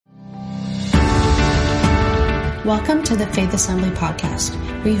Welcome to the Faith Assembly podcast.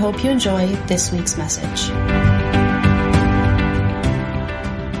 We hope you enjoy this week's message.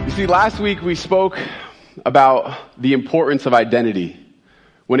 You see, last week we spoke about the importance of identity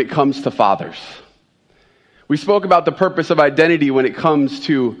when it comes to fathers. We spoke about the purpose of identity when it comes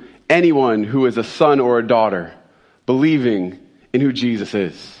to anyone who is a son or a daughter, believing in who Jesus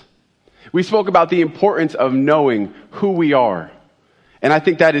is. We spoke about the importance of knowing who we are. And I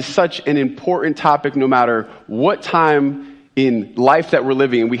think that is such an important topic no matter what time in life that we're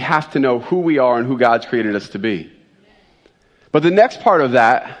living in. We have to know who we are and who God's created us to be. But the next part of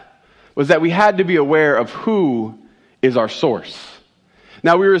that was that we had to be aware of who is our source.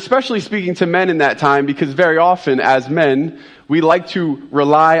 Now, we were especially speaking to men in that time because very often as men, we like to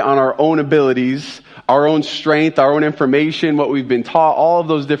rely on our own abilities, our own strength, our own information, what we've been taught, all of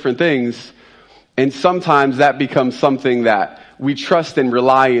those different things. And sometimes that becomes something that we trust and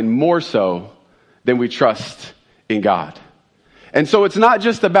rely in more so than we trust in God. And so it's not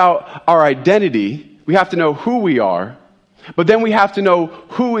just about our identity. We have to know who we are, but then we have to know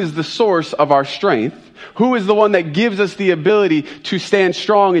who is the source of our strength, who is the one that gives us the ability to stand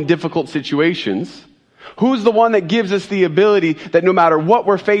strong in difficult situations, who's the one that gives us the ability that no matter what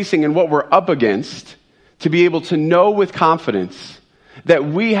we're facing and what we're up against, to be able to know with confidence that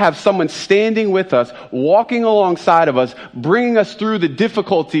we have someone standing with us, walking alongside of us, bringing us through the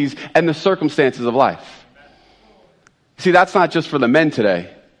difficulties and the circumstances of life. See, that's not just for the men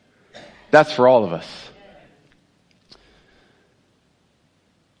today. That's for all of us.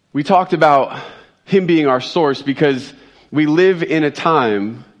 We talked about him being our source because we live in a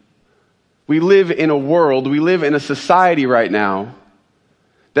time, we live in a world, we live in a society right now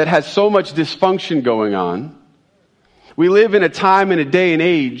that has so much dysfunction going on. We live in a time and a day and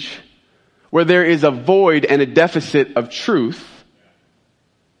age where there is a void and a deficit of truth.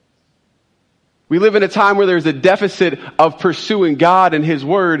 We live in a time where there's a deficit of pursuing God and His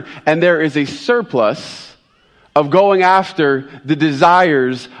Word, and there is a surplus of going after the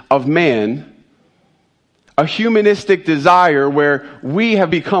desires of man, a humanistic desire where we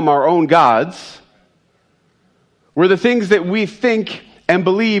have become our own gods, where the things that we think and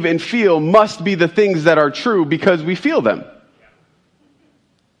believe and feel must be the things that are true because we feel them.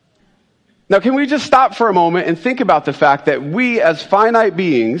 Now, can we just stop for a moment and think about the fact that we as finite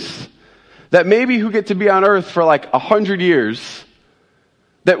beings, that maybe who get to be on earth for like 100 years,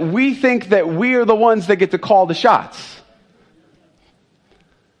 that we think that we are the ones that get to call the shots.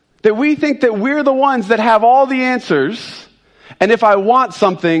 That we think that we're the ones that have all the answers, and if I want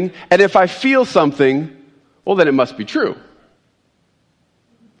something, and if I feel something, well, then it must be true.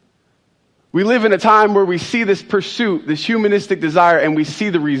 We live in a time where we see this pursuit, this humanistic desire, and we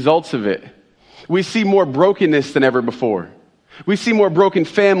see the results of it. We see more brokenness than ever before. We see more broken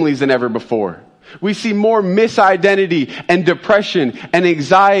families than ever before. We see more misidentity and depression and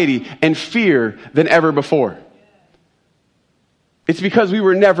anxiety and fear than ever before. It's because we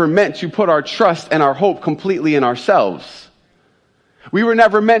were never meant to put our trust and our hope completely in ourselves. We were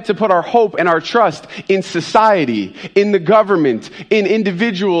never meant to put our hope and our trust in society, in the government, in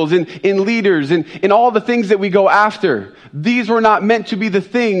individuals, in leaders, in all the things that we go after. These were not meant to be the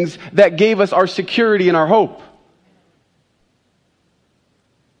things that gave us our security and our hope.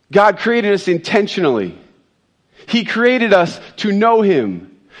 God created us intentionally. He created us to know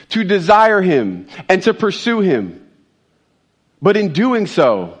Him, to desire Him, and to pursue Him. But in doing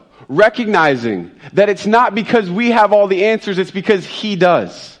so, recognizing that it's not because we have all the answers, it's because He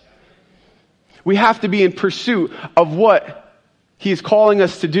does. We have to be in pursuit of what He is calling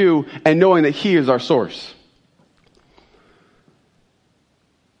us to do and knowing that He is our source.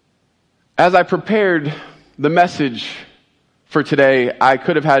 As I prepared the message for today, I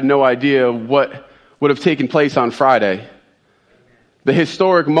could have had no idea what would have taken place on Friday. The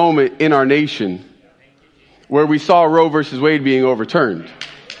historic moment in our nation where we saw Roe versus Wade being overturned.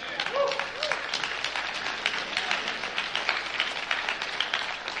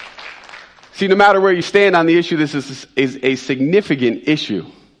 See, no matter where you stand on the issue, this is a significant issue.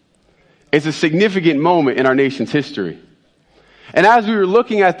 It's a significant moment in our nation's history. And as we were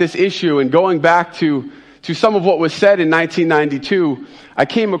looking at this issue and going back to some of what was said in 1992, I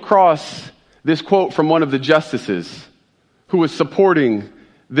came across this quote from one of the justices who was supporting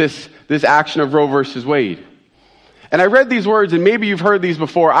this action of Roe versus Wade. And I read these words, and maybe you've heard these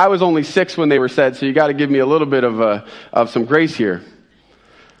before. I was only 6 when they were said, so you got to give me a little bit of some grace here.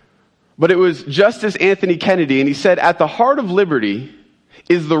 But it was Justice Anthony Kennedy, and he said, "At the heart of liberty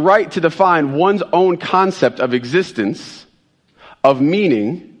is the right to define one's own concept of existence, of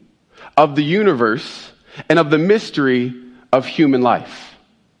meaning, of the universe, and of the mystery of human life.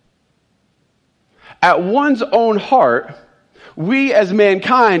 at one's own heart, we as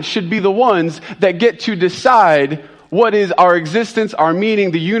mankind should be the ones that get to decide what is our existence, our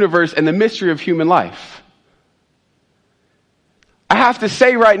meaning, the universe, and the mystery of human life. I have to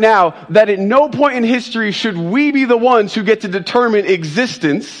say right now that at no point in history should we be the ones who get to determine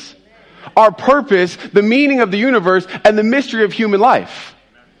existence, our purpose, the meaning of the universe, and the mystery of human life.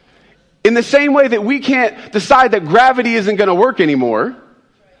 In the same way that we can't decide that gravity isn't going to work anymore,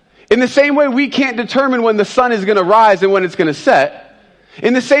 in the same way we can't determine when the sun is going to rise and when it's going to set,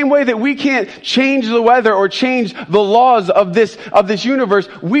 in the same way that we can't change the weather or change the laws of this universe,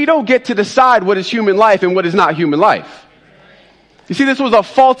 we don't get to decide what is human life and what is not human life. You see, this was a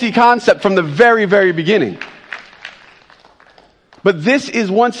faulty concept from the very, very beginning. But this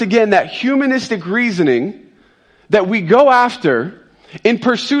is once again that humanistic reasoning that we go after in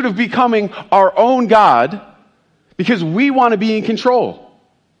pursuit of becoming our own God because we want to be in control.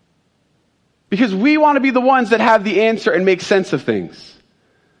 Because we want to be the ones that have the answer and make sense of things.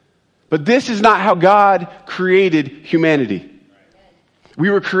 But this is not how God created humanity. We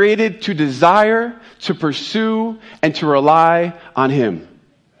were created to desire, to pursue, and to rely on Him.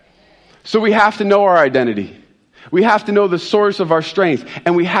 So we have to know our identity. We have to know the source of our strength.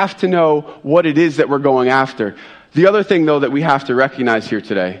 And we have to know what it is that we're going after. The other thing, though, that we have to recognize here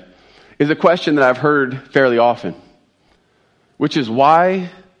today is a question that I've heard fairly often, which is, why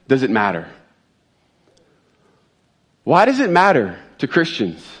does it matter? Why does it matter to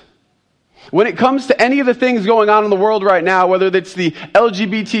Christians? When it comes to any of the things going on in the world right now, whether it's the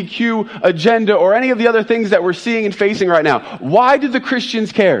LGBTQ agenda or any of the other things that we're seeing and facing right now, why do the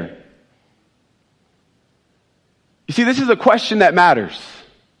Christians care? You see, this is a question that matters.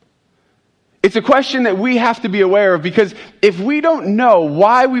 It's a question that we have to be aware of, because if we don't know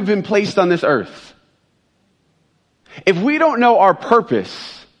why we've been placed on this earth, if we don't know our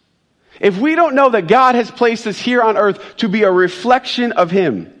purpose, if we don't know that God has placed us here on earth to be a reflection of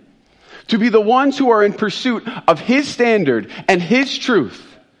Him, to be the ones who are in pursuit of His standard and His truth,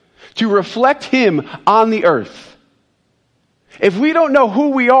 to reflect Him on the earth, if we don't know who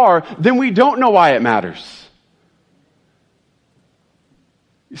we are, then we don't know why it matters.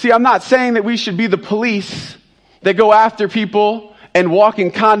 You see, I'm not saying that we should be the police that go after people and walk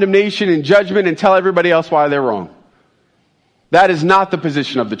in condemnation and judgment and tell everybody else why they're wrong. That is not the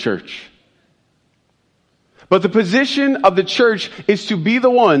position of the church. But the position of the church is to be the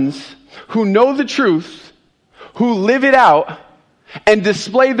ones who know the truth, who live it out, and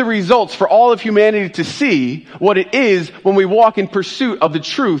display the results for all of humanity to see what it is when we walk in pursuit of the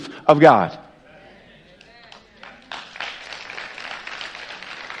truth of God.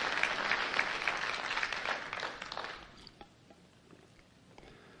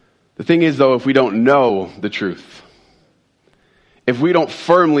 The thing is, though, if we don't know the truth, if we don't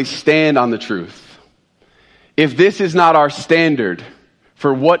firmly stand on the truth, if this is not our standard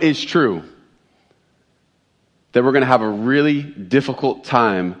for what is true, then we're going to have a really difficult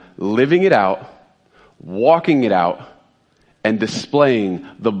time living it out, walking it out, and displaying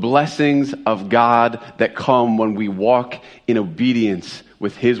the blessings of God that come when we walk in obedience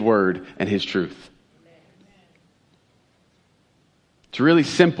with His word and His truth. It's really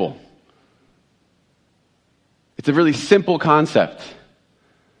simple. It's a really simple concept,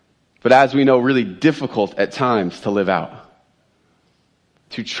 but as we know, really difficult at times to live out.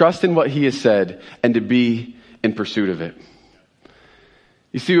 To trust in what He has said and to be in pursuit of it.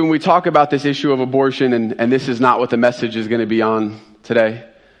 You see, when we talk about this issue of abortion, and this is not what the message is going to be on today,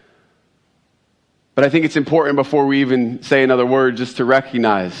 but I think it's important before we even say another word just to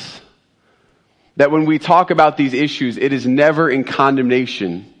recognize that when we talk about these issues, it is never in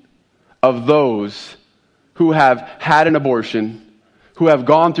condemnation of those who have had an abortion, who have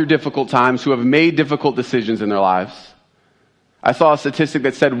gone through difficult times, who have made difficult decisions in their lives. I saw a statistic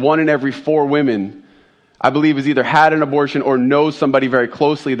that said 1 in every 4 women, I believe, has either had an abortion or knows somebody very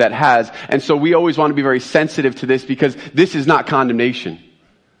closely that has. And so we always want to be very sensitive to this, because this is not condemnation.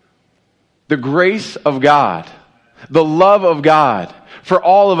 The grace of God, the love of God for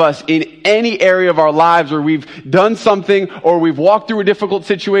all of us in any area of our lives where we've done something or we've walked through a difficult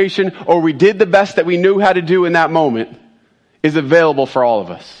situation or we did the best that we knew how to do in that moment, is available for all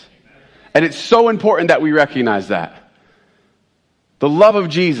of us. And it's so important that we recognize that. The love of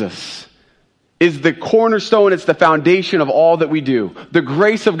Jesus is the cornerstone, it's the foundation of all that we do. The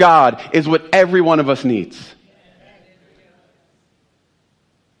grace of God is what every one of us needs.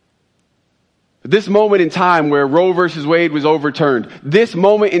 This moment in time where Roe versus Wade was overturned, this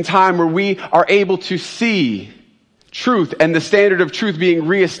moment in time where we are able to see truth and the standard of truth being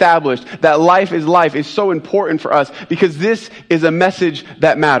reestablished, that life is so important for us, because this is a message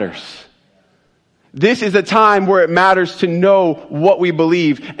that matters. This is a time where it matters to know what we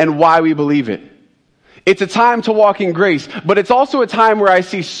believe and why we believe it. It's a time to walk in grace, but it's also a time where I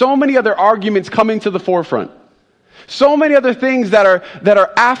see so many other arguments coming to the forefront. So many other things that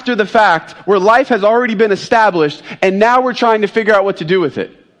are after the fact, where life has already been established, and now we're trying to figure out what to do with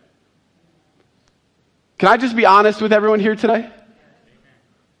it. Can I just be honest with everyone here today?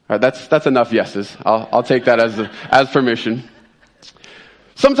 All right, that's enough yeses. I'll take that as permission.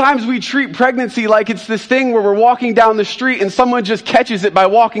 Sometimes we treat pregnancy like it's this thing where we're walking down the street and someone just catches it by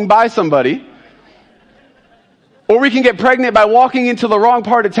walking by somebody. Or we can get pregnant by walking into the wrong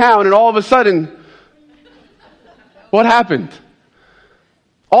part of town and all of a sudden, what happened?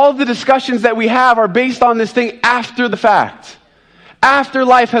 All of the discussions that we have are based on this thing after the fact. After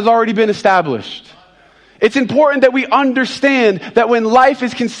life has already been established. It's important that we understand that when life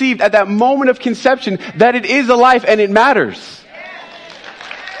is conceived at that moment of conception, that it is a life and it matters.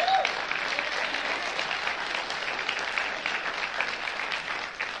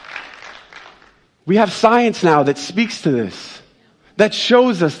 We have science now that speaks to this, that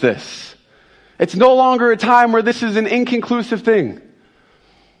shows us this. It's no longer a time where this is an inconclusive thing.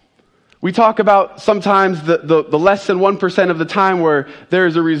 We talk about sometimes the less than 1% of the time where there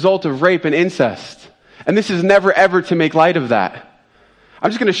is a result of rape and incest. And this is never ever to make light of that.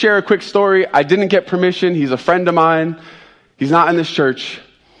 I'm just going to share a quick story. I didn't get permission. He's a friend of mine. He's not in this church.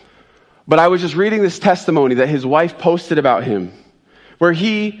 But I was just reading this testimony that his wife posted about him, where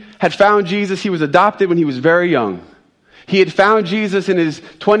he had found Jesus. He was adopted when he was very young. He had found Jesus in his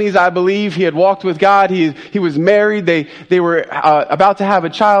 20s, I believe. He had walked with God. He was married. They were about to have a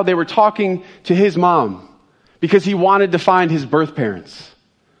child. They were talking to his mom because he wanted to find his birth parents.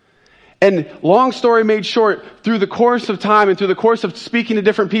 And long story made short, through the course of time and through the course of speaking to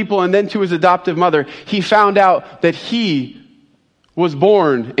different people and then to his adoptive mother, he found out that he was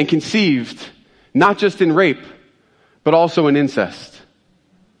born and conceived not just in rape, but also in incest.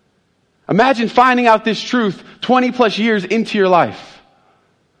 Imagine finding out this truth 20 plus years into your life.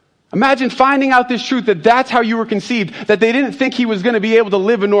 Imagine finding out this truth that that's how you were conceived, that they didn't think he was going to be able to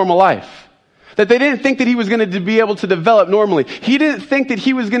live a normal life. That they didn't think that he was going to be able to develop normally. They didn't think that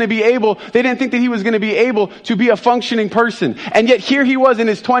he was going to be able to be a functioning person. And yet here he was in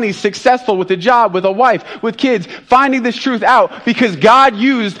his 20s, successful with a job, with a wife, with kids, finding this truth out because God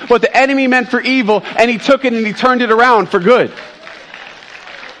used what the enemy meant for evil and he took it and he turned it around for good.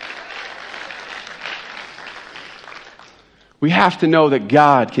 We have to know that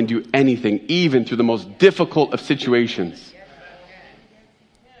God can do anything, even through the most difficult of situations.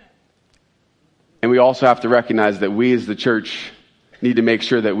 And we also have to recognize that we as the church need to make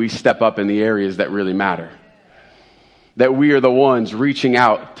sure that we step up in the areas that really matter. That we are the ones reaching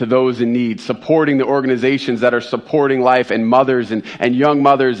out to those in need, supporting the organizations that are supporting life and mothers and young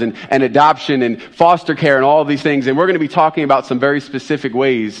mothers and adoption and foster care and all of these things. And we're going to be talking about some very specific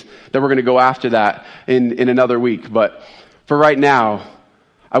ways that we're going to go after that in another week. But for right now,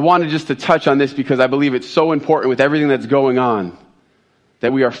 I wanted just to touch on this because I believe it's so important with everything that's going on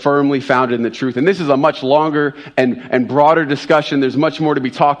that we are firmly founded in the truth. And this is a much longer and broader discussion. There's much more to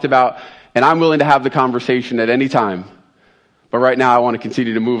be talked about, and I'm willing to have the conversation at any time. But right now, I want to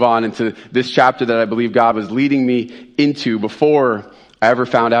continue to move on into this chapter that I believe God was leading me into before I ever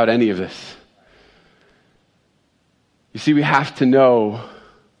found out any of this. You see, we have to know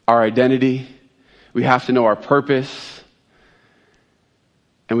our identity. We have to know our purpose.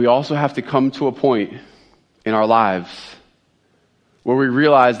 And we also have to come to a point in our lives where we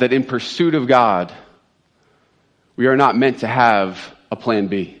realize that in pursuit of God, we are not meant to have a plan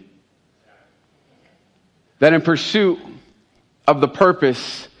B. That in pursuit of the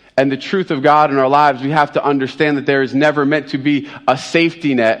purpose and the truth of God in our lives, we have to understand that there is never meant to be a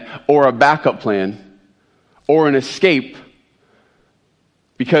safety net or a backup plan or an escape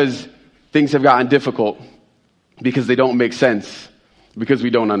because things have gotten difficult, because they don't make sense, because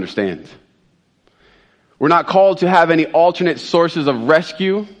we don't understand. We're not called to have any alternate sources of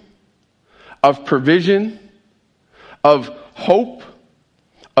rescue, of provision, of hope,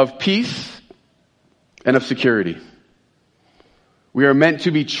 of peace, and of security. We are meant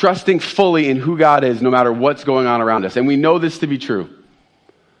to be trusting fully in who God is no matter what's going on around us. And we know this to be true.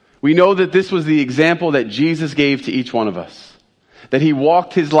 We know that this was the example that Jesus gave to each one of us. That he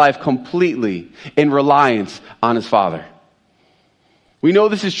walked his life completely in reliance on his Father. We know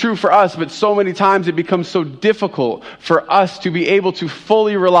this is true for us, but so many times it becomes so difficult for us to be able to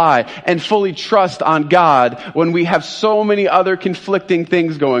fully rely and fully trust on God when we have so many other conflicting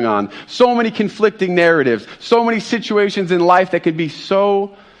things going on, so many conflicting narratives, so many situations in life that could be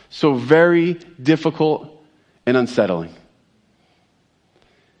so very difficult and unsettling.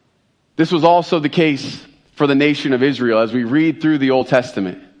 This was also the case for the nation of Israel as we read through the Old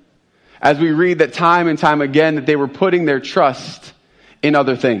Testament. As we read that time and time again that they were putting their trust in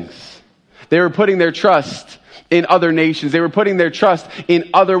other things. They were putting their trust in other nations. They were putting their trust in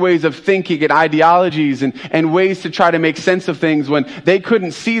other ways of thinking and ideologies and ways to try to make sense of things when they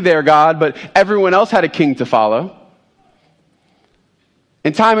couldn't see their God, but everyone else had a king to follow.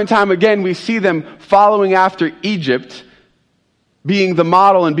 And time again, we see them following after Egypt, being the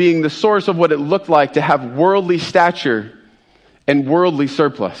model and being the source of what it looked like to have worldly stature and worldly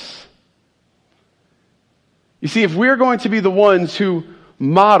surplus. You see, if we're going to be the ones who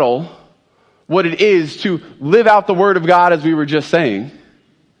model what it is to live out the Word of God, as we were just saying,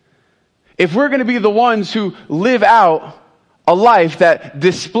 if we're going to be the ones who live out a life that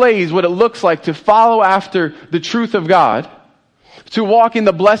displays what it looks like to follow after the truth of God, to walk in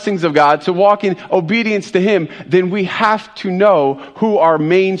the blessings of God, to walk in obedience to Him, then we have to know who our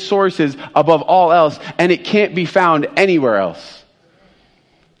main source is above all else, and it can't be found anywhere else.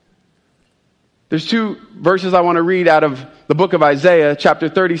 There's two verses I want to read out of the book of Isaiah, chapter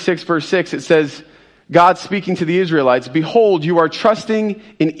 36, verse 6. It says, God speaking to the Israelites, "Behold, you are trusting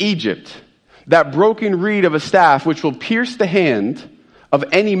in Egypt, that broken reed of a staff which will pierce the hand of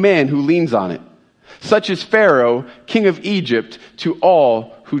any man who leans on it. Such is Pharaoh, king of Egypt, to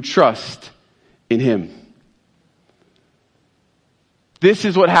all who trust in him." This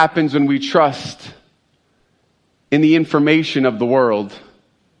is what happens when we trust in the information of the world,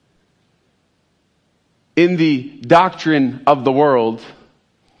 in the doctrine of the world,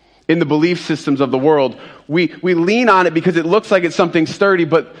 in the belief systems of the world. We lean on it because it looks like it's something sturdy,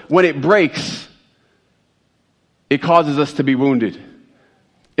 but when it breaks, it causes us to be wounded.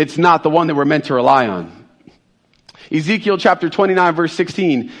 It's not the one that we're meant to rely on. Ezekiel chapter 29 verse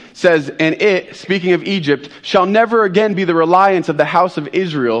 16 says, "And it," speaking of Egypt, "shall never again be the reliance of the house of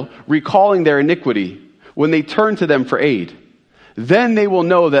Israel, recalling their iniquity, when they turn to them for aid. Then they will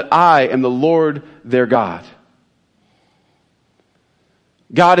know that I am the Lord their God."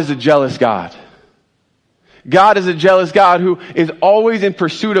 God is a jealous God. God is a jealous God who is always in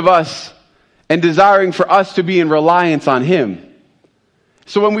pursuit of us and desiring for us to be in reliance on Him.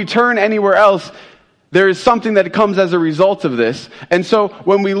 So when we turn anywhere else, there is something that comes as a result of this. And so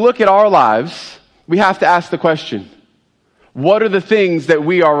when we look at our lives, we have to ask the question, what are the things that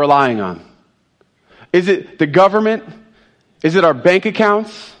we are relying on? Is it the government? Is it our bank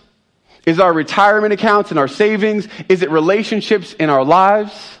accounts? Is it our retirement accounts and our savings? Is it relationships in our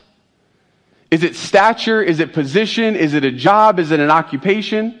lives? Is it stature? Is it position? Is it a job? Is it an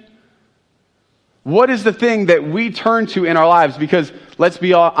occupation? What is the thing that we turn to in our lives? Because let's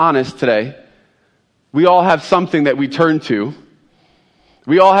be honest today. We all have something that we turn to.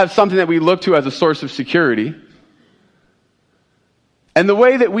 We all have something that we look to as a source of security. And the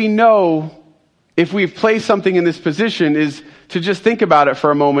way that we know if we've placed something in this position is to just think about it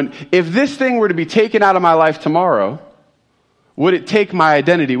for a moment. If this thing were to be taken out of my life tomorrow, would it take my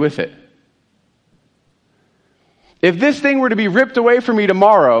identity with it? If this thing were to be ripped away from me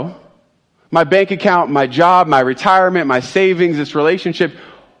tomorrow, my bank account, my job, my retirement, my savings, this relationship,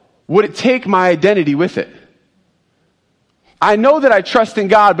 would it take my identity with it? I know that I trust in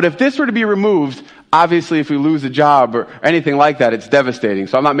God, but if this were to be removed, obviously if we lose a job or anything like that, it's devastating.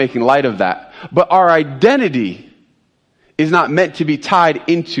 So I'm not making light of that. But our identity is not meant to be tied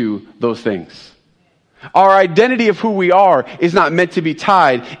into those things. Our identity of who we are is not meant to be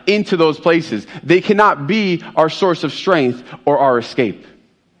tied into those places. They cannot be our source of strength or our escape.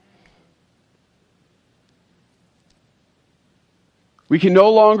 We can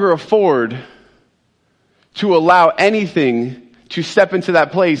no longer afford to allow anything to step into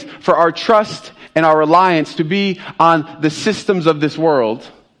that place for our trust and our reliance to be on the systems of this world,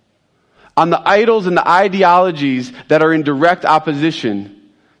 on the idols and the ideologies that are in direct opposition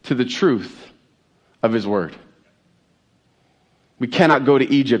to the truth of His Word. We cannot go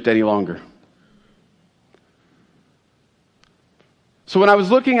to Egypt any longer. So when I was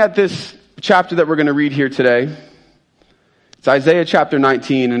looking at this chapter that we're going to read here today, it's Isaiah chapter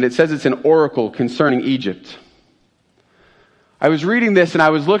 19, and it says it's an oracle concerning Egypt. I was reading this and I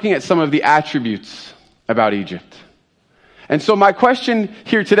was looking at some of the attributes about Egypt. And so my question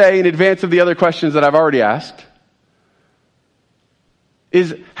here today, in advance of the other questions that I've already asked,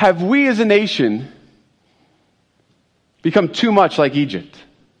 is have we as a nation become too much like Egypt?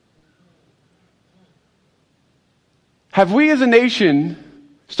 Have we as a nation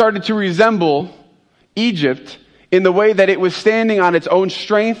started to resemble Egypt in the way that it was standing on its own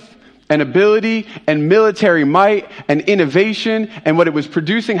strength and ability and military might and innovation and what it was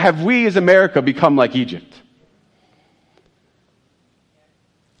producing? Have we as America become like Egypt?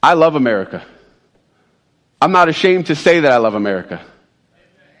 I love America. I'm not ashamed to say that I love America.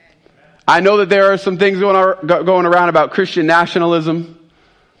 I know that there are some things going around about Christian nationalism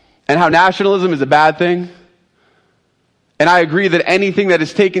and how nationalism is a bad thing. And I agree that anything that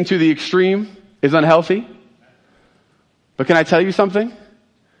is taken to the extreme is unhealthy. But can I tell you something?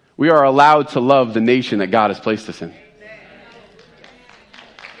 We are allowed to love the nation that God has placed us in.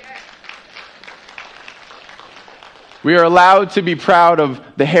 We are allowed to be proud of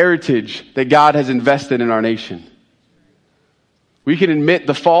the heritage that God has invested in our nation. We can admit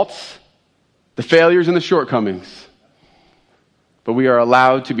the faults, the failures, and the shortcomings. But we are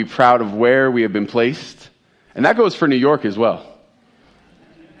allowed to be proud of where we have been placed. And that goes for New York as well.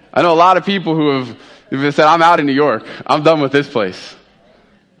 I know a lot of people who have said, I'm out in New York. I'm done with this place.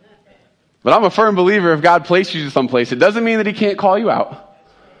 But I'm a firm believer if God places you someplace, it doesn't mean that he can't call you out.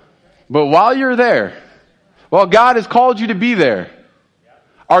 But while you're there, while God has called you to be there,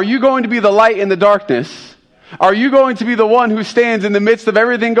 are you going to be the light in the darkness? Are you going to be the one who stands in the midst of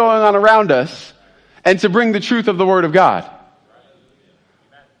everything going on around us and to bring the truth of the Word of God?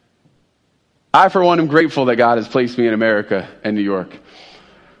 I, for one, am grateful that God has placed me in America and New York.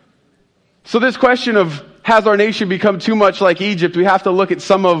 So this question of, has our nation become too much like Egypt? We have to look at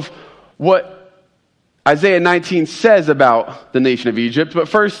some of what Isaiah 19 says about the nation of Egypt. But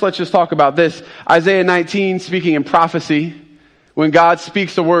first, let's just talk about this. Isaiah 19, speaking in prophecy, when God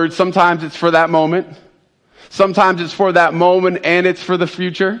speaks a word, sometimes it's for that moment. Sometimes it's for that moment and it's for the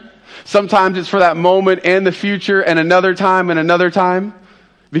future. Sometimes it's for that moment and the future and another time and another time.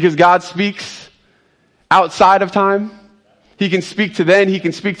 Because God speaks outside of time. He can speak to then, he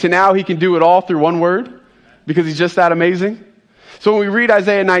can speak to now, he can do it all through one word. Because he's just that amazing. So when we read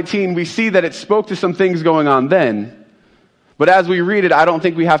Isaiah 19, we see that it spoke to some things going on then. But as we read it, I don't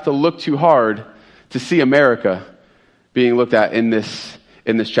think we have to look too hard to see America being looked at in this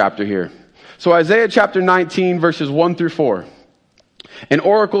chapter here. So Isaiah chapter 19, verses 1 through 4. An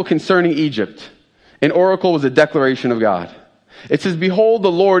oracle concerning Egypt. An oracle was a declaration of God. It says, behold,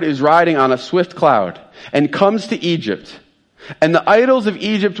 the Lord is riding on a swift cloud and comes to Egypt. And the idols of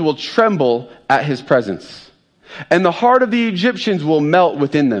Egypt will tremble at his presence. And the heart of the Egyptians will melt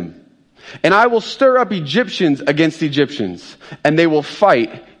within them. And I will stir up Egyptians against Egyptians, and they will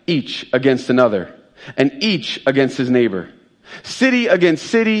fight each against another, and each against his neighbor. City against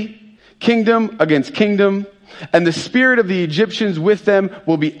city, kingdom against kingdom, and the spirit of the Egyptians with them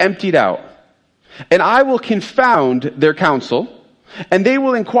will be emptied out. And I will confound their counsel, and they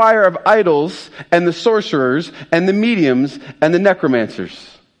will inquire of idols, and the sorcerers, and the mediums, and the necromancers.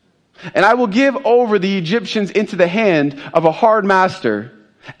 And I will give over the Egyptians into the hand of a hard master,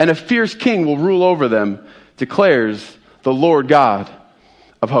 and a fierce king will rule over them, declares the Lord God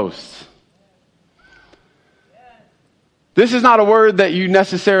of hosts. This is not a word that you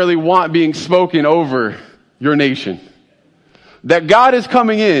necessarily want being spoken over your nation. That God is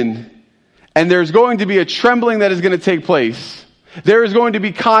coming in, and there's going to be a trembling that is going to take place. There is going to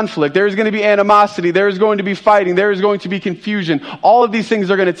be conflict. There is going to be animosity. There is going to be fighting. There is going to be confusion. All of these things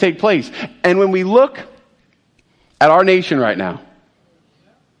are going to take place. And when we look at our nation right now,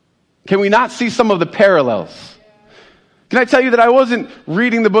 can we not see some of the parallels? Can I tell you that I wasn't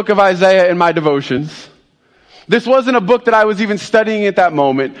reading the book of Isaiah in my devotions? This wasn't a book that I was even studying at that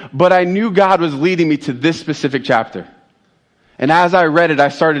moment, but I knew God was leading me to this specific chapter. And as I read it, I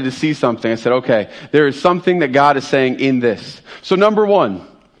started to see something. I said, okay, there is something that God is saying in this. So number one,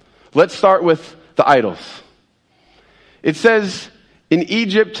 let's start with the idols. It says, in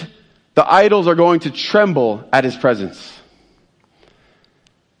Egypt, the idols are going to tremble at his presence.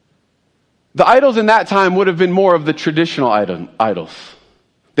 The idols in that time would have been more of the traditional idols.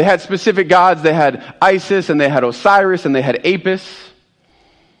 They had specific gods. They had Isis, and they had Osiris, and they had Apis.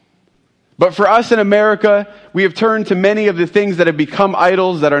 But for us in America, we have turned to many of the things that have become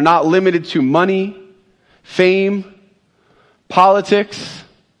idols that are not limited to money, fame, politics.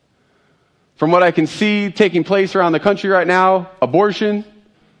 From what I can see taking place around the country right now, abortion,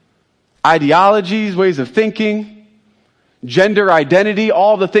 ideologies, ways of thinking, gender identity,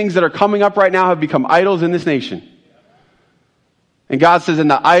 all the things that are coming up right now have become idols in this nation. And God says, and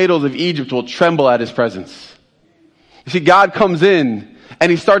the idols of Egypt will tremble at his presence. You see, God comes in and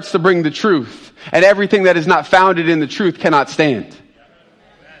he starts to bring the truth. And everything that is not founded in the truth cannot stand.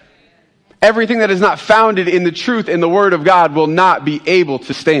 Everything that is not founded in the truth in the Word of God will not be able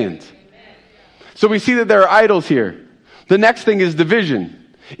to stand. So we see that there are idols here. The next thing is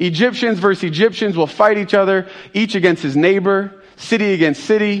division. Egyptians versus Egyptians will fight each other, each against his neighbor, city against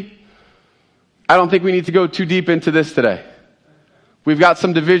city. I don't think we need to go too deep into this today. We've got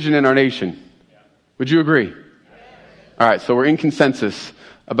some division in our nation. Would you agree? All right, so we're in consensus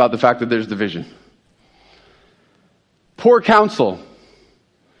about the fact that there's division. Poor counsel.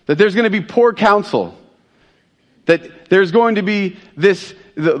 That there's going to be poor counsel. That there's going to be this,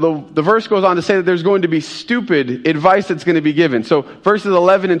 the verse goes on to say that there's going to be stupid advice that's going to be given. So verses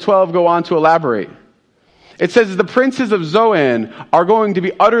 11 and 12 go on to elaborate. It says, the princes of Zoan are going to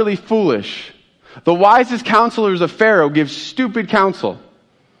be utterly foolish. The wisest counselors of Pharaoh give stupid counsel.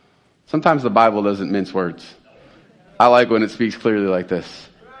 Sometimes the Bible doesn't mince words. I like when it speaks clearly like this.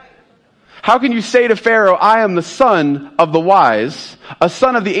 How can you say to Pharaoh, I am the son of the wise, a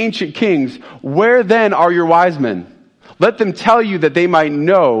son of the ancient kings? Where then are your wise men? Let them tell you that they might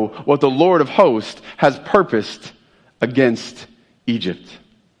know what the Lord of hosts has purposed against Egypt.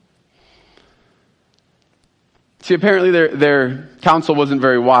 See, apparently their counsel wasn't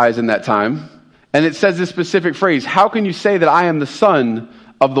very wise in that time. And it says this specific phrase, how can you say that I am the son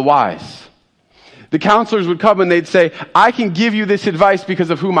of the wise? The counselors would come and they'd say, I can give you this advice because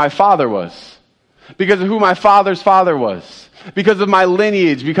of who my father was, because of who my father's father was, because of my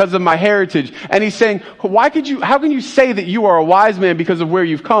lineage, because of my heritage. And he's saying, how can you say that you are a wise man because of where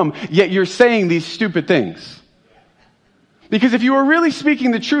you've come, yet you're saying these stupid things? Because if you were really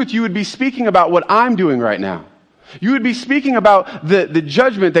speaking the truth, you would be speaking about what I'm doing right now. You would be speaking about the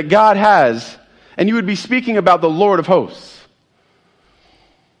judgment that God has, and you would be speaking about the Lord of hosts.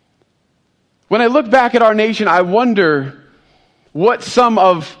 When I look back at our nation, I wonder what some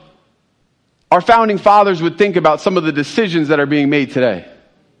of our founding fathers would think about some of the decisions that are being made today.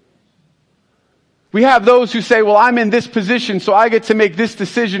 We have those who say, well, I'm in this position, so I get to make this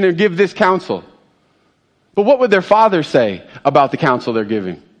decision and give this counsel. But what would their fathers say about the counsel they're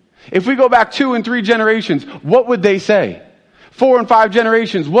giving? If we go back 2 and 3 generations, what would they say? 4 and 5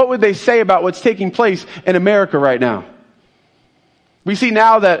 generations, what would they say about what's taking place in America right now? We see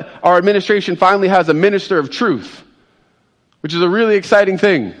now that our administration finally has a minister of truth, which is a really exciting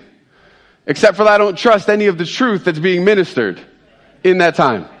thing. Except for that, I don't trust any of the truth that's being ministered in that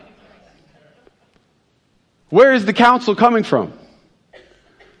time. Where is the counsel coming from?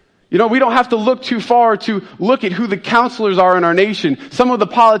 You know, we don't have to look too far to look at who the counselors are in our nation. Some of the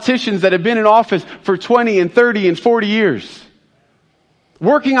politicians that have been in office for 20 and 30 and 40 years.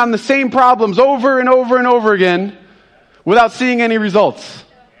 Working on the same problems over and over and over again without seeing any results.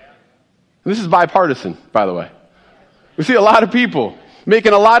 And this is bipartisan, by the way. We see a lot of people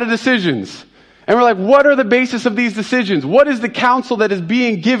making a lot of decisions. And we're like, what are the basis of these decisions? What is the counsel that is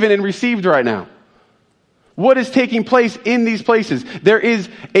being given and received right now? What is taking place in these places? There is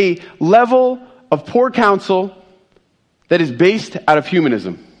a level of poor counsel that is based out of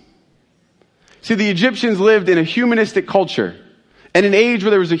humanism. See, the Egyptians lived in a humanistic culture, and an age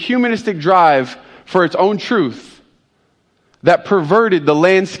where there was a humanistic drive for its own truth that perverted the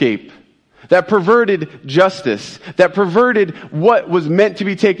landscape, that perverted justice, that perverted what was meant to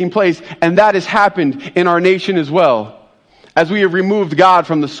be taking place, and that has happened in our nation as well, as we have removed God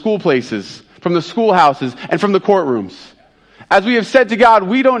from the school places, from the schoolhouses, and from the courtrooms. As we have said to God,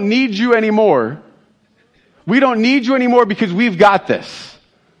 we don't need you anymore. We don't need you anymore because we've got this.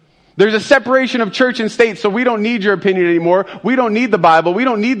 There's a separation of church and state, so we don't need your opinion anymore. We don't need the Bible. We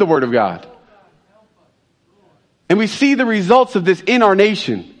don't need the Word of God. And we see the results of this in our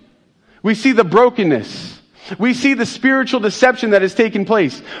nation. We see the brokenness. We see the spiritual deception that has taken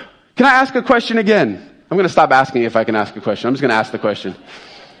place. Can I ask a question again? I'm going to stop asking if I can ask a question. I'm just going to ask the question.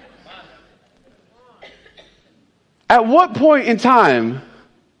 At what point in time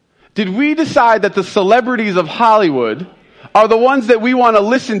did we decide that the celebrities of Hollywood are the ones that we want to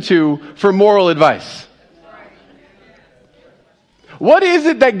listen to for moral advice? What is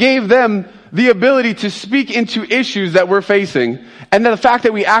it that gave them the ability to speak into issues that we're facing, and the fact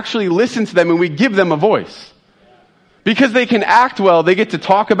that we actually listen to them and we give them a voice? Because they can act well, they get to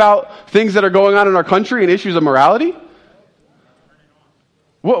talk about things that are going on in our country and issues of morality?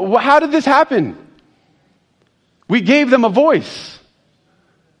 How did this happen? We gave them a voice.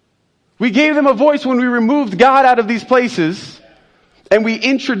 We gave them a voice when we removed God out of these places, and we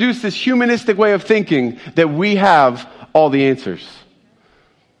introduced this humanistic way of thinking that we have all the answers.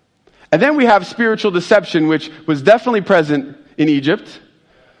 And then we have spiritual deception, which was definitely present in Egypt.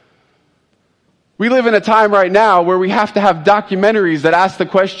 We live in a time right now where we have to have documentaries that ask the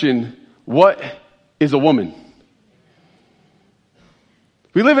question, what is a woman?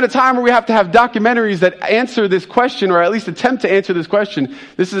 We live in a time where we have to have documentaries that answer this question, or at least attempt to answer this question.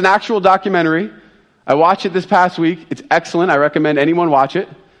 This is an actual documentary. I watched it this past week. It's excellent. I recommend anyone watch it.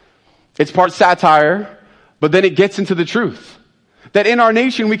 It's part satire, but then it gets into the truth. That in our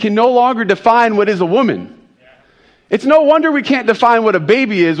nation, we can no longer define what is a woman. It's no wonder we can't define what a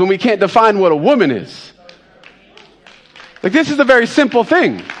baby is when we can't define what a woman is. Like, this is a very simple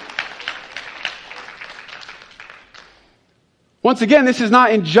thing. Once again, this is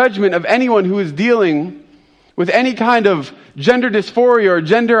not in judgment of anyone who is dealing with any kind of gender dysphoria or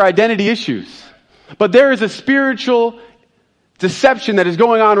gender identity issues. But there is a spiritual deception that is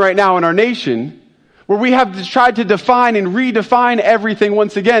going on right now in our nation where we have tried to define and redefine everything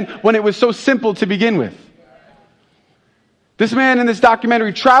once again when it was so simple to begin with. This man in this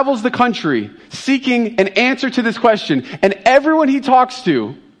documentary travels the country seeking an answer to this question, and everyone he talks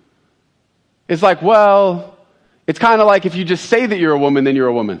to is like, well, it's kind of like if you just say that you're a woman, then you're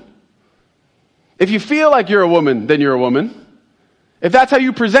a woman. If you feel like you're a woman, then you're a woman. If that's how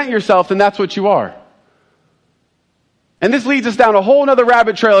you present yourself, then that's what you are. And this leads us down a whole other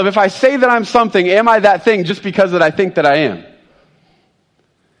rabbit trail of if I say that I'm something, am I that thing just because that I think that I am?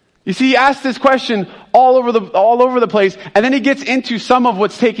 You see, he asks this question all over the place, and then he gets into some of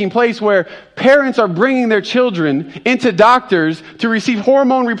what's taking place where parents are bringing their children into doctors to receive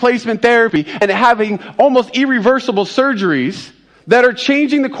hormone replacement therapy and having almost irreversible surgeries that are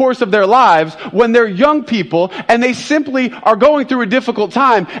changing the course of their lives when they're young people and they simply are going through a difficult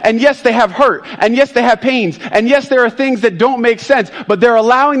time. And yes, they have hurt, and yes, they have pains, and yes, there are things that don't make sense, but they're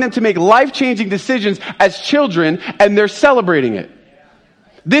allowing them to make life-changing decisions as children, and they're celebrating it.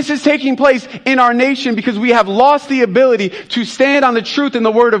 This is taking place in our nation because we have lost the ability to stand on the truth in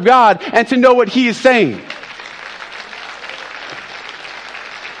the Word of God and to know what He is saying.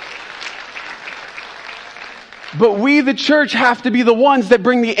 But we, the church, have to be the ones that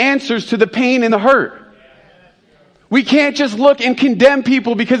bring the answers to the pain and the hurt. We can't just look and condemn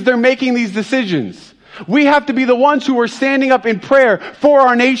people because they're making these decisions. We have to be the ones who are standing up in prayer for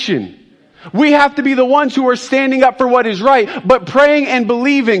our nation. We have to be the ones who are standing up for what is right, but praying and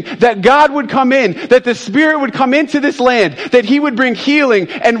believing that God would come in, that the Spirit would come into this land, that He would bring healing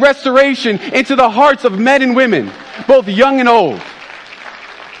and restoration into the hearts of men and women, both young and old.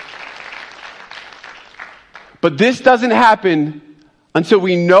 But this doesn't happen until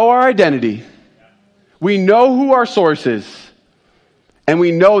we know our identity, we know who our source is, and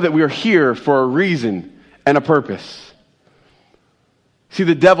we know that we are here for a reason and a purpose. See,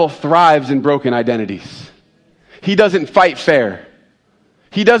 the devil thrives in broken identities. He doesn't fight fair.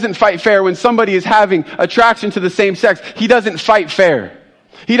 He doesn't fight fair when somebody is having attraction to the same sex. He doesn't fight fair.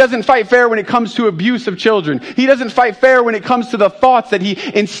 He doesn't fight fair when it comes to abuse of children. He doesn't fight fair when it comes to the thoughts that he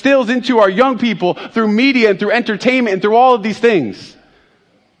instills into our young people through media and through entertainment and through all of these things.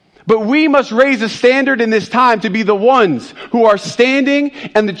 But we must raise a standard in this time to be the ones who are standing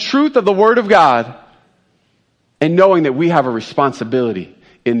in the truth of the Word of God and knowing that we have a responsibility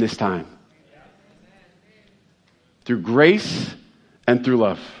in this time. Through grace and through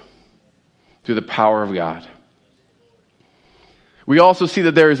love. Through the power of God. We also see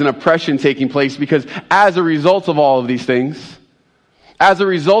that there is an oppression taking place because as a result of all of these things, as a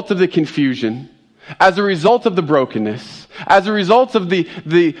result of the confusion, as a result of the brokenness, as a result of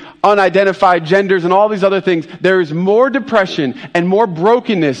the unidentified genders and all these other things, there is more depression and more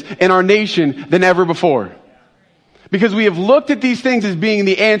brokenness in our nation than ever before. Because we have looked at these things as being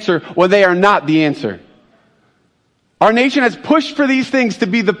the answer when they are not the answer. Our nation has pushed for these things to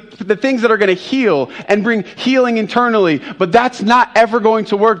be the things that are going to heal and bring healing internally. But that's not ever going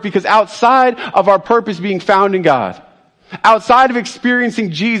to work because outside of our purpose being found in God, outside of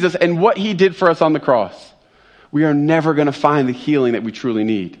experiencing Jesus and what He did for us on the cross, we are never going to find the healing that we truly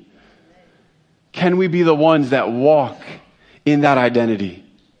need. Can we be the ones that walk in that identity?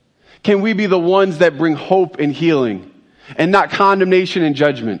 Can we be the ones that bring hope and healing and not condemnation and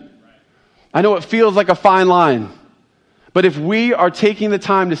judgment? I know it feels like a fine line, but if we are taking the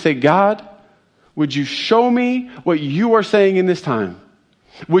time to say, God, would you show me what you are saying in this time?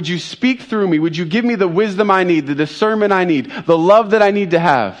 Would you speak through me? Would you give me the wisdom I need, the discernment I need, the love that I need to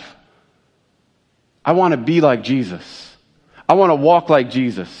have? I want to be like Jesus. I want to walk like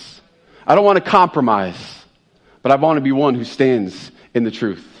Jesus. I don't want to compromise, but I want to be one who stands in the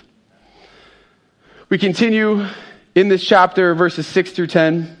truth. We continue in this chapter, verses 6 through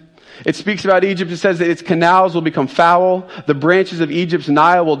 10. It speaks about Egypt. It says that its canals will become foul. The branches of Egypt's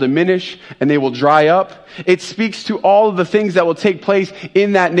Nile will diminish and they will dry up. It speaks to all of the things that will take place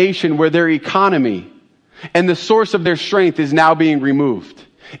in that nation where their economy and the source of their strength is now being removed.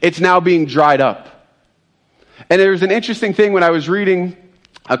 It's now being dried up. And there's an interesting thing when I was reading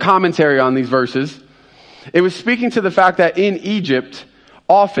a commentary on these verses. It was speaking to the fact that in Egypt,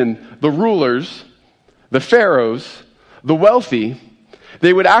 often the rulers, the pharaohs, the wealthy,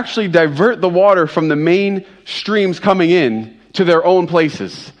 they would actually divert the water from the main streams coming in to their own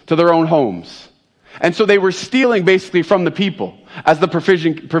places, to their own homes. And so they were stealing basically from the people as the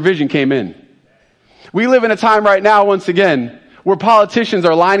provision came in. We live in a time right now, once again, where politicians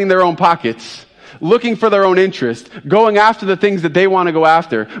are lining their own pockets, looking for their own interest, going after the things that they want to go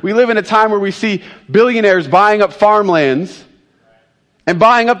after. We live in a time where we see billionaires buying up farmlands and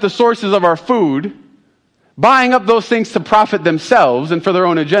buying up the sources of our food, buying up those things to profit themselves and for their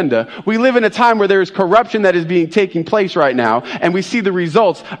own agenda. We live in a time where there is corruption that is taking place right now, and we see the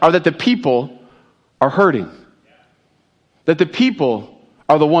results are that the people are hurting. That the people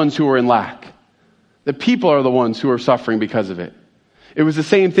are the ones who are in lack. The people are the ones who are suffering because of it. It was the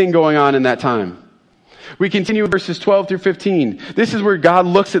same thing going on in that time. We continue in verses 12 through 15. This is where God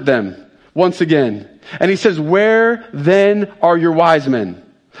looks at them once again. And he says, "Where then are your wise men?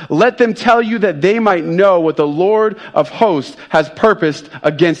 Let them tell you that they might know what the Lord of hosts has purposed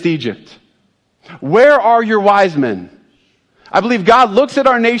against Egypt." Where are your wise men? I believe God looks at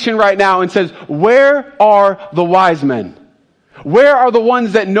our nation right now and says, where are the wise men? Where are the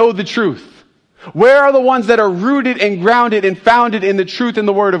ones that know the truth? Where are the ones that are rooted and grounded and founded in the truth and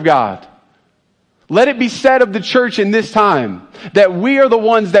the Word of God? Let it be said of the church in this time that we are the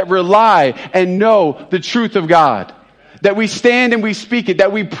ones that rely and know the truth of God. That we stand and we speak it,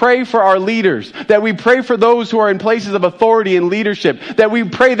 that we pray for our leaders, that we pray for those who are in places of authority and leadership, that we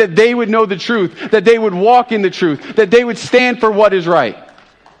pray that they would know the truth, that they would walk in the truth, that they would stand for what is right.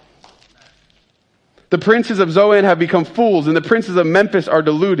 The princes of Zoan have become fools, and the princes of Memphis are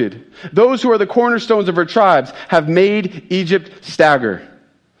deluded. Those who are the cornerstones of her tribes have made Egypt stagger.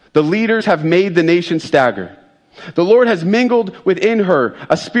 The leaders have made the nation stagger. The Lord has mingled within her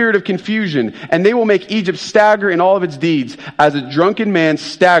a spirit of confusion, and they will make Egypt stagger in all of its deeds, as a drunken man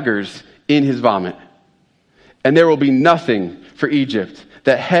staggers in his vomit. And there will be nothing for Egypt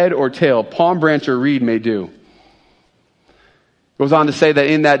that head or tail, palm branch or reed may do. Goes on to say that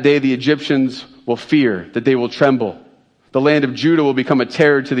in that day the Egyptians will fear, that they will tremble. The land of Judah will become a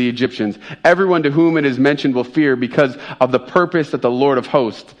terror to the Egyptians. Everyone to whom it is mentioned will fear because of the purpose that the Lord of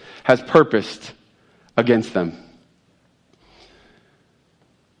hosts has purposed against them.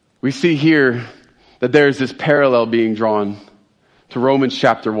 We see here that there is this parallel being drawn to Romans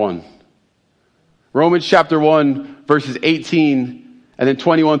chapter 1. Romans chapter 1, verses 18 and then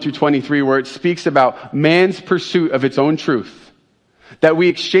 21 through 23, where it speaks about man's pursuit of its own truth. That we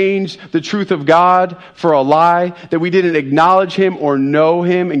exchanged the truth of God for a lie, that we didn't acknowledge him or know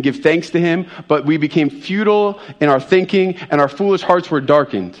him and give thanks to him, but we became futile in our thinking and our foolish hearts were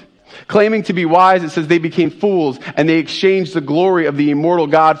darkened. Claiming to be wise, it says they became fools and they exchanged the glory of the immortal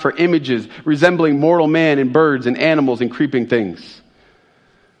God for images resembling mortal man and birds and animals and creeping things.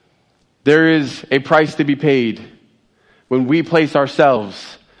 There is a price to be paid when we place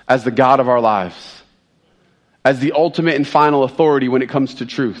ourselves as the God of our lives, as the ultimate and final authority when it comes to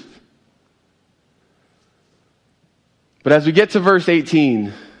truth. But as we get to verse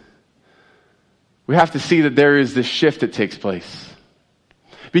 18, we have to see that there is this shift that takes place.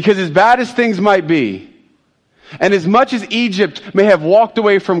 Because as bad as things might be, and as much as Egypt may have walked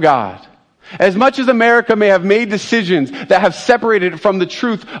away from God, as much as America may have made decisions that have separated it from the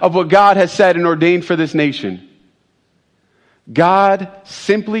truth of what God has said and ordained for this nation, God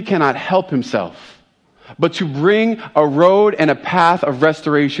simply cannot help himself but to bring a road and a path of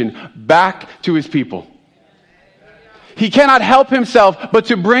restoration back to his people. He cannot help himself but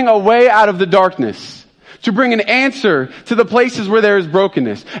to bring a way out of the darkness, to bring an answer to the places where there is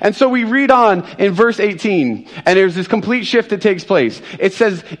brokenness. And so we read on in verse 18, and there's this complete shift that takes place. It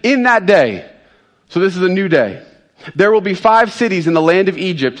says, in that day, so this is a new day, there will be 5 cities in the land of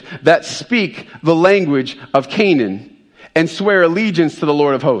Egypt that speak the language of Canaan and swear allegiance to the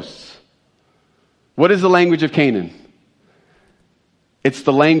Lord of hosts. What is the language of Canaan? It's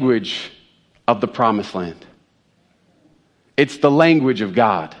the language of the promised land. It's the language of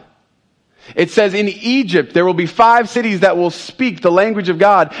God. It says in Egypt there will be 5 cities that will speak the language of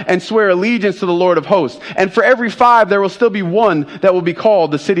God and swear allegiance to the Lord of hosts. And for every 5 there will still be one that will be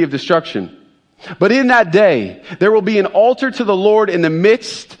called the city of destruction. But in that day there will be an altar to the Lord in the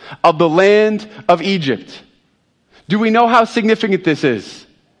midst of the land of Egypt. Do we know how significant this is?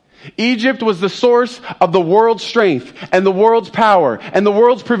 Egypt was the source of the world's strength and the world's power and the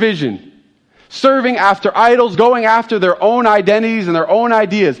world's provision. Serving after idols, going after their own identities and their own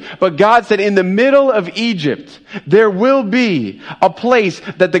ideas. But God said in the middle of Egypt, there will be a place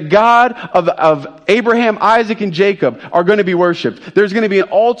that the God of Abraham, Isaac, and Jacob are going to be worshipped. There's going to be an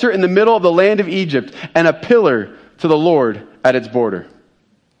altar in the middle of the land of Egypt and a pillar to the Lord at its border.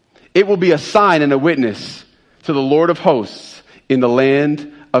 It will be a sign and a witness to the Lord of hosts in the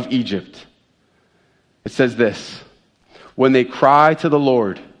land of Egypt. It says this, when they cry to the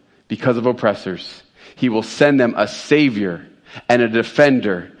Lord because of oppressors, he will send them a savior and a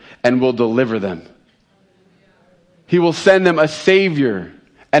defender and will deliver them. He will send them a Savior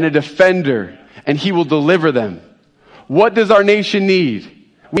and a defender, and He will deliver them. What does our nation need?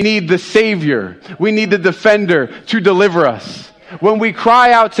 We need the Savior. We need the defender to deliver us. When we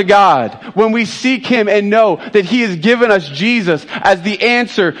cry out to God, when we seek Him and know that He has given us Jesus as the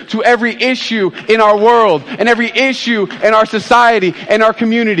answer to every issue in our world and every issue in our society and our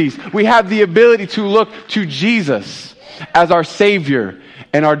communities, we have the ability to look to Jesus as our Savior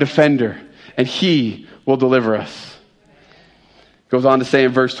and our defender, and He will deliver us. Goes on to say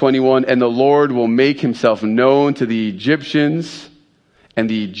in verse 21, and the Lord will make Himself known to the Egyptians, and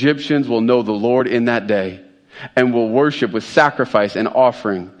the Egyptians will know the Lord in that day, and will worship with sacrifice and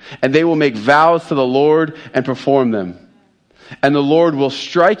offering. And they will make vows to the Lord and perform them. And the Lord will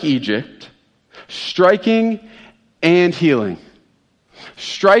strike Egypt, striking and healing.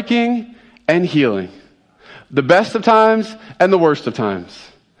 Striking and healing. The best of times and the worst of times.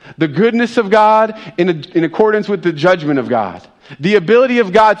 The goodness of God in accordance with the judgment of God. The ability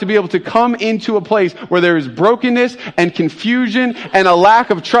of God to be able to come into a place where there is brokenness and confusion and a lack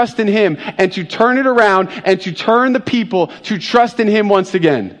of trust in Him, and to turn it around and to turn the people to trust in Him once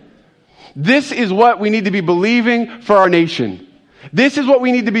again. This is what we need to be believing for our nation. This is what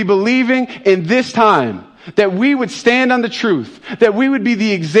we need to be believing in this time. That we would stand on the truth. That we would be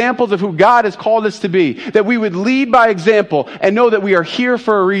the examples of who God has called us to be. That we would lead by example and know that we are here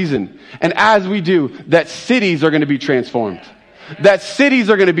for a reason. And as we do, that cities are going to be transformed. That cities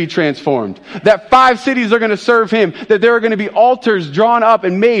are going to be transformed. That 5 cities are going to serve Him. That there are going to be altars drawn up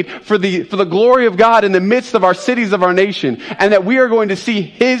and made for the glory of God in the midst of our cities of our nation. And that we are going to see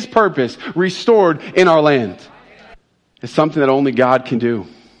His purpose restored in our land. It's something that only God can do.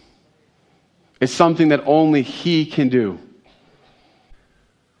 It's something that only He can do.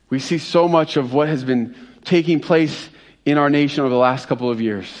 We see so much of what has been taking place in our nation over the last couple of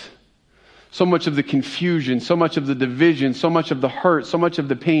years. So much of the confusion, so much of the division, so much of the hurt, so much of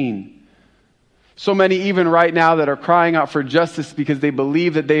the pain. So many even right now that are crying out for justice because they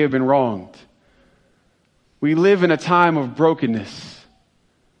believe that they have been wronged. We live in a time of brokenness,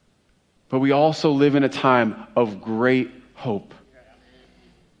 but we also live in a time of great hope.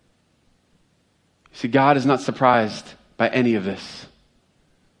 See, God is not surprised by any of this.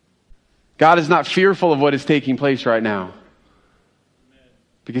 God is not fearful of what is taking place right now.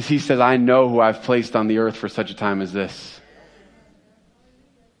 Because He says, I know who I've placed on the earth for such a time as this.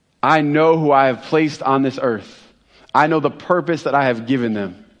 I know who I have placed on this earth. I know the purpose that I have given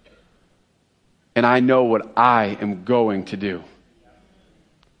them. And I know what I am going to do.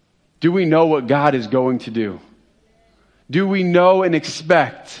 Do we know what God is going to do? Do we know and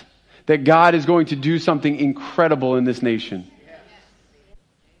expect that God is going to do something incredible in this nation?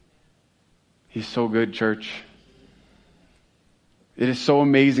 He's so good, church. It is so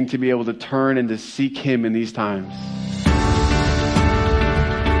amazing to be able to turn and to seek Him in these times.